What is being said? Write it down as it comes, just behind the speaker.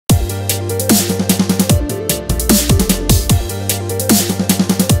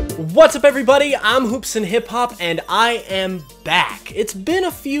What's up everybody, I'm HoopsandHipHop and I am back. It's been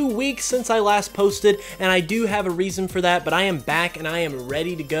a few weeks since I last posted and I do have a reason for that, but I am back and I am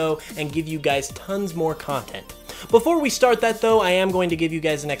ready to go and give you guys tons more content. Before we start that though, I am going to give you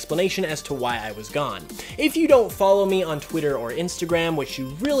guys an explanation as to why I was gone. If you don't follow me on Twitter or Instagram, which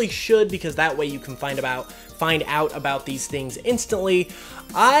you really should because that way you can find out about these things instantly,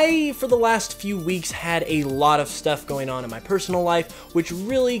 I, for the last few weeks, had a lot of stuff going on in my personal life, which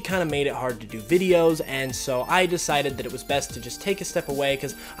really kind of made it hard to do videos, and so I decided that it was best to just take a step away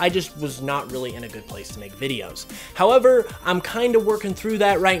because I just was not really in a good place to make videos. However, I'm kind of working through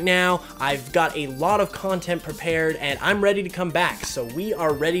that right now. I've got a lot of content prepared, and I'm ready to come back, so we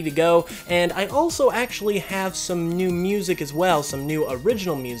are ready to go, and I also actually have some new music as well, some new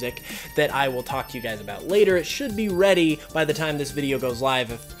original music that I will talk to you guys about later. It should be ready by the time this video goes live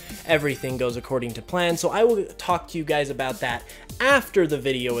if everything goes according to plan, so I will talk to you guys about that after the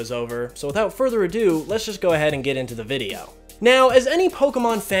video is over. So without further ado, let's just go ahead and get into the video. Now, as any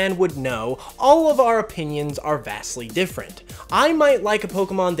Pokemon fan would know, all of our opinions are vastly different. I might like a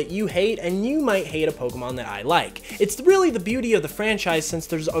Pokemon that you hate, and you might hate a Pokemon that I like. It's really the beauty of the franchise since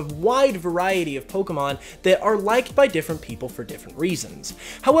there's a wide variety of Pokemon that are liked by different people for different reasons.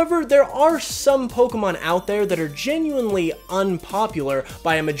 However, there are some Pokemon out there that are genuinely unpopular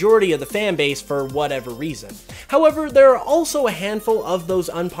by a majority of the fan base for whatever reason. However, there are also a handful of those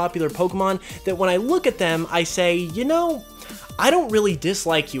unpopular Pokemon that when I look at them, I say, you know, I don't really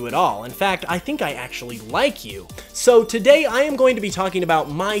dislike you at all. In fact, I think I actually like you. So today I am going to be talking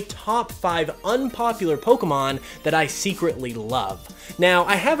about my top 5 unpopular Pokemon that I secretly love. Now,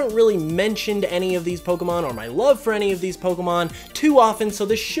 I haven't really mentioned any of these Pokemon or my love for any of these Pokemon too often, so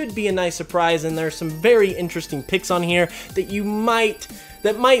this should be a nice surprise, and there's some very interesting picks on here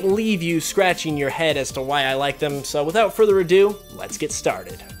that might leave you scratching your head as to why I like them. So without further ado, let's get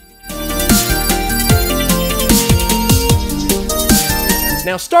started.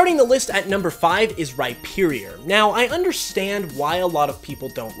 Now, starting the list at number 5 is Rhyperior. Now, I understand why a lot of people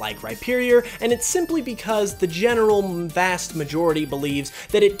don't like Rhyperior, and it's simply because the general vast majority believes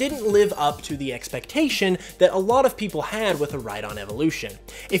that it didn't live up to the expectation that a lot of people had with a Rhydon evolution.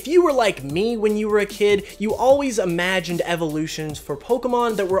 If you were like me when you were a kid, you always imagined evolutions for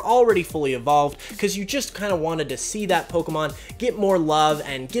Pokemon that were already fully evolved because you just kind of wanted to see that Pokemon get more love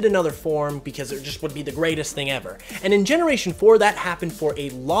and get another form because it just would be the greatest thing ever. And in Generation 4, that happened for a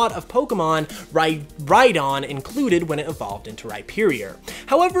lot of Pokemon, Rhydon included when it evolved into Rhyperior.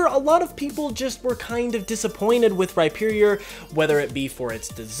 However, a lot of people just were kind of disappointed with Rhyperior, whether it be for its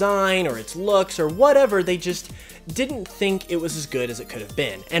design or its looks or whatever. They just didn't think it was as good as it could have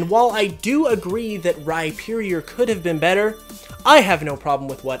been. And while I do agree that Rhyperior could have been better, I have no problem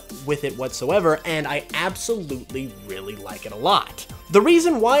with it whatsoever, and I absolutely really like it a lot. The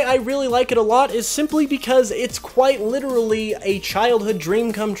reason why I really like it a lot is simply because it's quite literally a childhood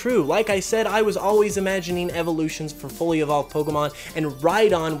dream come true. Like I said, I was always imagining evolutions for fully evolved Pokemon, and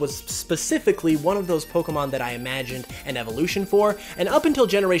Rhydon was specifically one of those Pokemon that I imagined an evolution for, and up until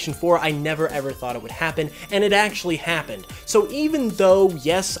Generation 4, I never ever thought it would happen, and it actually happened. So even though,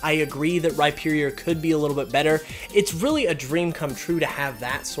 yes, I agree that Rhyperior could be a little bit better, it's really a dream come true to have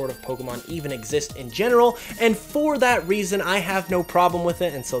that sort of Pokemon even exist in general, and for that reason, I have no problem with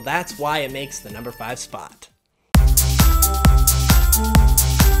it, and so that's why it makes the number 5 spot.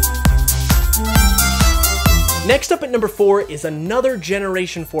 Next up at number 4 is another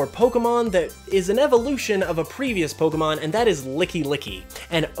Generation 4 Pokemon that is an evolution of a previous Pokemon, and that is Licky.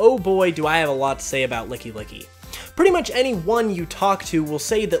 And oh boy, do I have a lot to say about Licky. Pretty much anyone you talk to will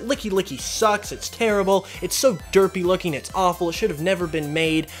say that Licky sucks, it's terrible, it's so derpy looking, it's awful, it should have never been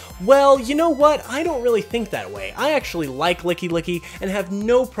made. Well, you know what? I don't really think that way. I actually like Licky and have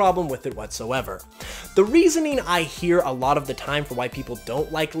no problem with it whatsoever. The reasoning I hear a lot of the time for why people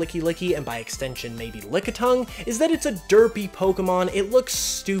don't like Licky, and by extension maybe Lickitung, is that it's a derpy Pokemon, it looks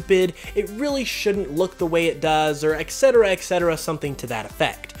stupid, it really shouldn't look the way it does, or etc, something to that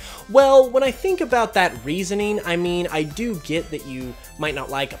effect. Well, when I think about that reasoning, I mean, I do get that you might not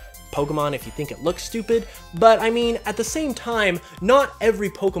like a Pokemon if you think it looks stupid, but I mean, at the same time, not every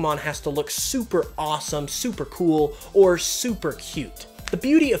Pokemon has to look super awesome, super cool, or super cute. The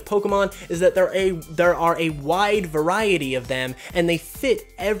beauty of Pokemon is that there are a wide variety of them, and they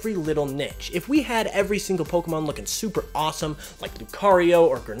fit every little niche. If we had every single Pokemon looking super awesome, like Lucario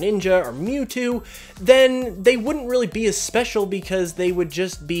or Greninja or Mewtwo, then they wouldn't really be as special because they would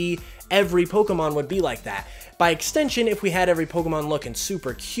just be, every Pokemon would be like that. By extension, if we had every Pokemon looking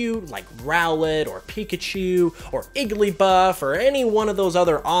super cute, like Rowlet or Pikachu or Igglybuff or any one of those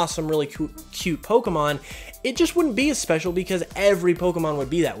other awesome, really cute Pokemon, it just wouldn't be as special because every Pokemon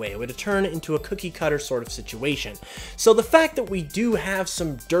would be that way. It would turn into a cookie cutter sort of situation. So the fact that we do have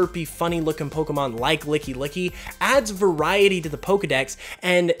some derpy, funny looking Pokemon like Licky Licky adds variety to the Pokedex,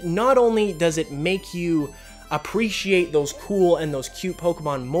 and not only does it make you appreciate those cool and those cute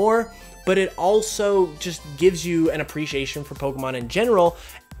Pokemon more, but it also just gives you an appreciation for Pokemon in general,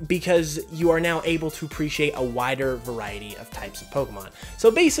 because you are now able to appreciate a wider variety of types of Pokemon.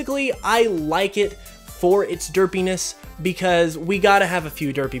 So basically, I like it for its derpiness, because we gotta have a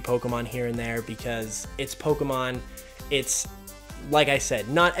few derpy Pokemon here and there, because it's Pokemon. It's, like I said,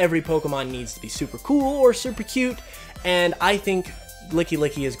 not every Pokemon needs to be super cool or super cute, and I think Licky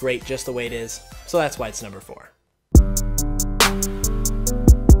Licky is great just the way it is, so that's why it's number 4.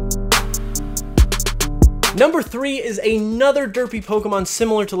 Number 3 is another derpy Pokemon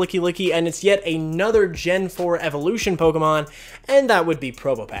similar to Licky Licky, and it's yet another Gen 4 evolution Pokemon, and that would be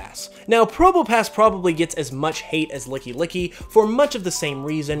Probopass. Now, Probopass probably gets as much hate as Licky Licky for much of the same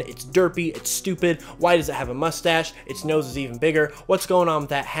reason. It's derpy, it's stupid, why does it have a mustache, its nose is even bigger, what's going on with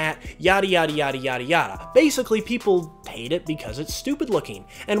that hat, yada yada yada yada yada. Basically, people hate it because it's stupid looking,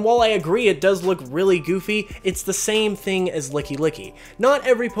 and while I agree it does look really goofy, it's the same thing as Licky Licky. Not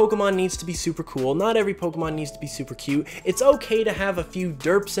every Pokemon needs to be super cool, not every Pokemon needs to be super cute. It's okay to have a few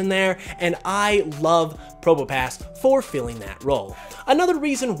derps in there, and I love Probopass for filling that role. Another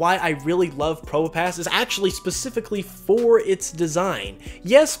reason why I really love Probopass is actually specifically for its design.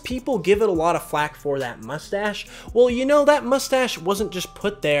 Yes, people give it a lot of flack for that mustache. Well, you know, that mustache wasn't just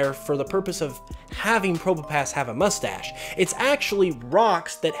put there for the purpose of having Probopass have a mustache. It's actually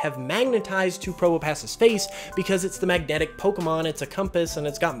rocks that have magnetized to Probopass's face because it's the magnetic Pokemon, it's a compass, and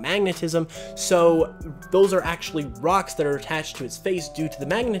it's got magnetism, so those are actually rocks that are attached to its face due to the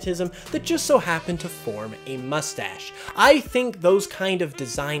magnetism that just so happen to form a mustache. I think those kind of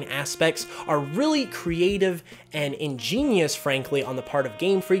design aspects are really creative and ingenious, frankly, on the part of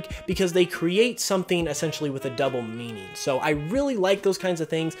Game Freak, because they create something essentially with a double meaning. So I really like those kinds of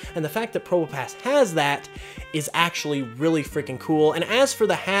things, and the fact that Probopass has that is actually really freaking cool. And as for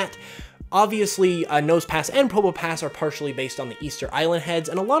the hat, obviously, Nosepass and Probopass are partially based on the Easter Island heads,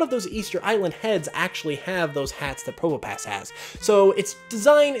 and a lot of those Easter Island heads actually have those hats that Probopass has. So its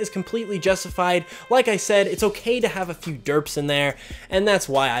design is completely justified. Like I said, it's okay to have a few derps in there, and that's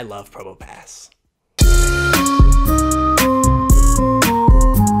why I love Probopass.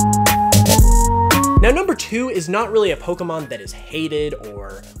 Now, number 2 is not really a Pokemon that is hated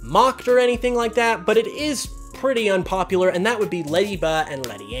or mocked or anything like that, but it is pretty unpopular, and that would be Ledyba and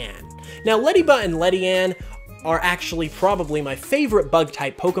Ledyane. Now, Ledyba and Ledyane are actually probably my favorite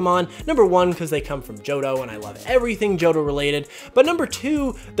bug-type Pokemon. Number 1, because they come from Johto, and I love everything Johto-related. But number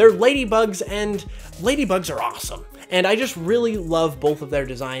 2, they're ladybugs, and ladybugs are awesome. And I just really love both of their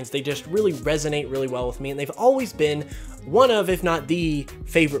designs. They just really resonate really well with me, and they've always been one of, if not the,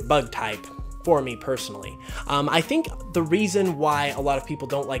 favorite bug type for me personally. I think the reason why a lot of people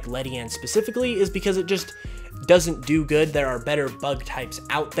don't like Ledyane specifically is because it just doesn't do good. There are better bug types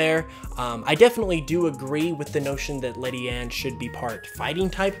out there. I definitely do agree with the notion that Ledyane should be part fighting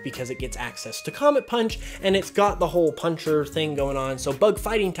type because it gets access to Comet Punch and it's got the whole puncher thing going on. So bug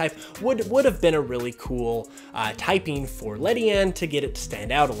fighting type would have been a really cool typing for Ledyane to get it to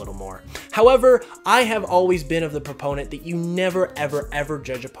stand out a little more. However, I have always been of the proponent that you never ever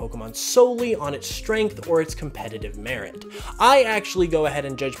judge a Pokemon solely on its strength or its competitive merit. I actually go ahead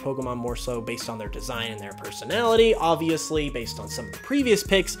and judge Pokemon more so based on their design and their personality, obviously based on some of the previous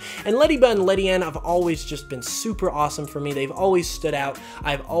picks, and Ledyba and Ledyane have always just been super awesome for me. They've always stood out.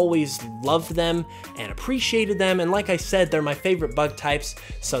 I've always loved them and appreciated them, and like I said, they're my favorite bug types,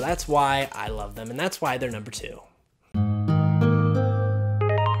 so that's why I love them, and that's why they're number 2.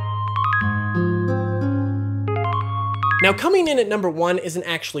 Now, coming in at number 1 isn't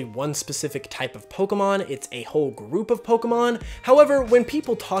actually one specific type of Pokemon, it's a whole group of Pokemon. However, when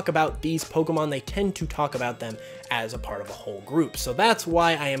people talk about these Pokemon, they tend to talk about them as a part of a whole group. So that's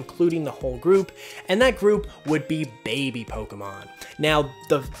why I am including the whole group, and that group would be baby Pokemon. Now,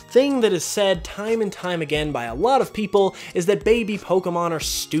 the thing that is said time and time again by a lot of people is that baby Pokemon are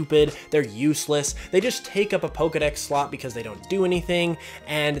stupid, they're useless, they just take up a Pokedex slot because they don't do anything,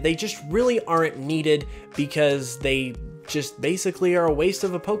 and they just really aren't needed because they just basically are a waste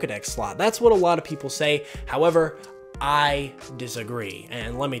of a Pokedex slot. That's what a lot of people say. However, I disagree,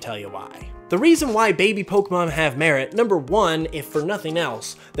 and let me tell you why. The reason why baby Pokemon have merit, number 1, if for nothing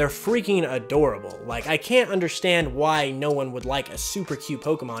else, they're freaking adorable. Like, I can't understand why no one would like a super cute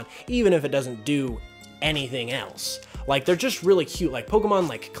Pokemon, even if it doesn't do anything else. Like, they're just really cute. Like Pokemon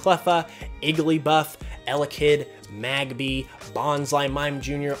like Cleffa, Igglybuff, Elekid, Magby, Bonsly, Mime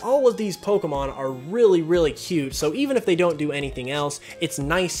Jr., all of these Pokemon are really, really cute, so even if they don't do anything else, it's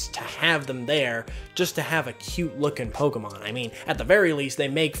nice to have them there just to have a cute looking Pokemon. I mean, at the very least, they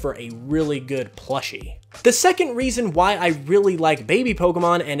make for a really good plushie. The second reason why I really like baby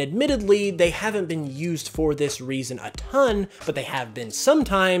Pokemon, and admittedly they haven't been used for this reason a ton, but they have been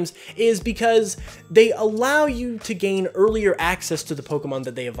sometimes, is because they allow you to gain earlier access to the Pokemon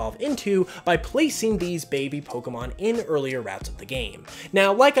that they evolve into by placing these baby Pokemon in earlier routes of the game.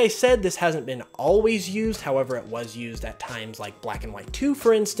 Now, like I said, this hasn't been always used, however it was used at times like Black and White 2,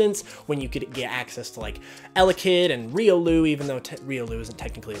 for instance, when you could get access to like Elekid and Riolu, even though Riolu isn't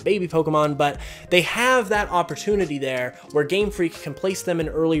technically a baby Pokemon, but they have that opportunity there where Game Freak can place them in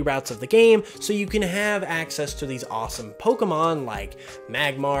early routes of the game so you can have access to these awesome Pokemon like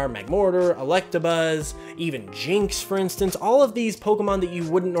Magmar, Magmortar, Electabuzz, even Jinx, for instance. All of these Pokemon that you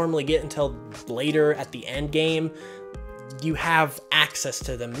wouldn't normally get until later at the end game, you have access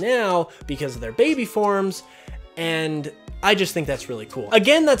to them now because of their baby forms, and I just think that's really cool.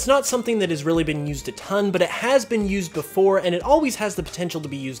 Again, that's not something that has really been used a ton, but it has been used before, and it always has the potential to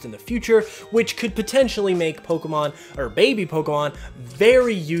be used in the future, which could potentially make Pokemon, or baby Pokemon,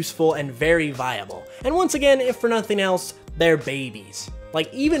 very useful and very viable. And once again, if for nothing else, they're babies.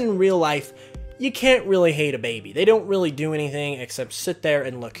 Like, even in real life, you can't really hate a baby. They don't really do anything except sit there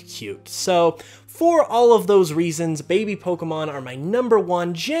and look cute. So, for all of those reasons, baby Pokemon are my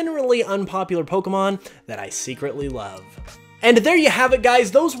 #1 generally unpopular Pokemon that I secretly love. And there you have it,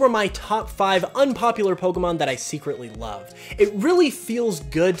 guys. Those were my top 5 unpopular Pokemon that I secretly love. It really feels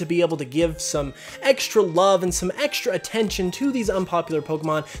good to be able to give some extra love and some extra attention to these unpopular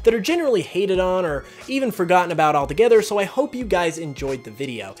Pokemon that are generally hated on or even forgotten about altogether, so I hope you guys enjoyed the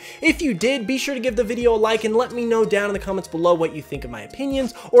video. If you did, be sure to give the video a like and let me know down in the comments below what you think of my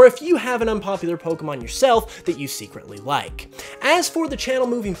opinions, or if you have an unpopular Pokemon yourself that you secretly like. As for the channel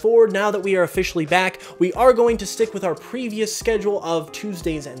moving forward, now that we are officially back, we are going to stick with our previous schedule of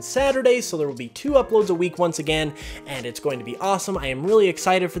Tuesdays and Saturdays, so there will be 2 uploads a week once again, and it's going to be awesome. I am really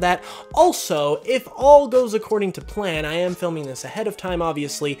excited for that. Also, if all goes according to plan, I am filming this ahead of time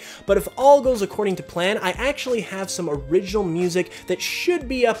obviously, but if all goes according to plan, I actually have some original music that should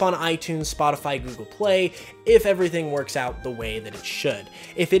be up on iTunes, Spotify, Google Play, if everything works out the way that it should.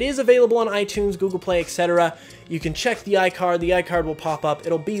 If it is available on iTunes, Google Play, etc., you can check the iCard. The iCard will pop up.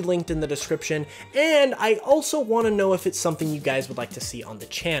 It'll be linked in the description. And I also want to know if it's something you guys would like to see on the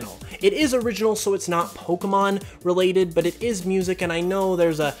channel. It is original, so it's not Pokemon related, but it is music, and I know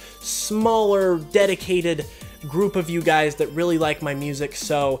there's a smaller, dedicated group of you guys that really like my music,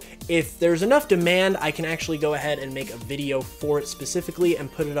 so if there's enough demand, I can actually go ahead and make a video for it specifically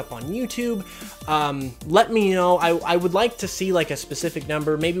and put it up on YouTube. Let me know. I would like to see like a specific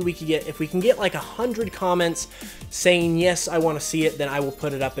number. Maybe we could get, if we can get like 100 comments saying yes, I want to see it, then I will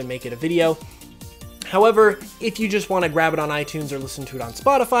put it up and make it a video. However, if you just want to grab it on iTunes or listen to it on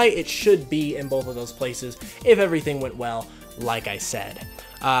Spotify, it should be in both of those places if everything went well, like I said.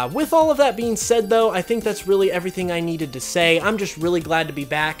 With all of that being said, though, I think that's really everything I needed to say. I'm just really glad to be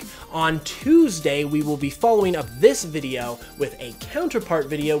back. On Tuesday, we will be following up this video with a counterpart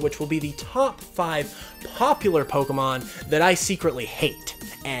video, which will be the top 5 popular Pokemon that I secretly hate.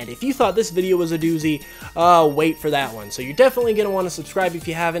 And if you thought this video was a doozy, wait for that one. So you're definitely going to want to subscribe if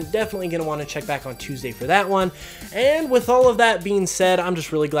you haven't. Definitely going to want to check back on Tuesday for that one. And with all of that being said, I'm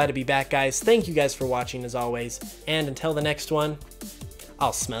just really glad to be back, guys. Thank you guys for watching, as always. And until the next one,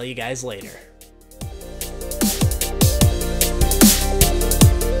 I'll smell you guys later.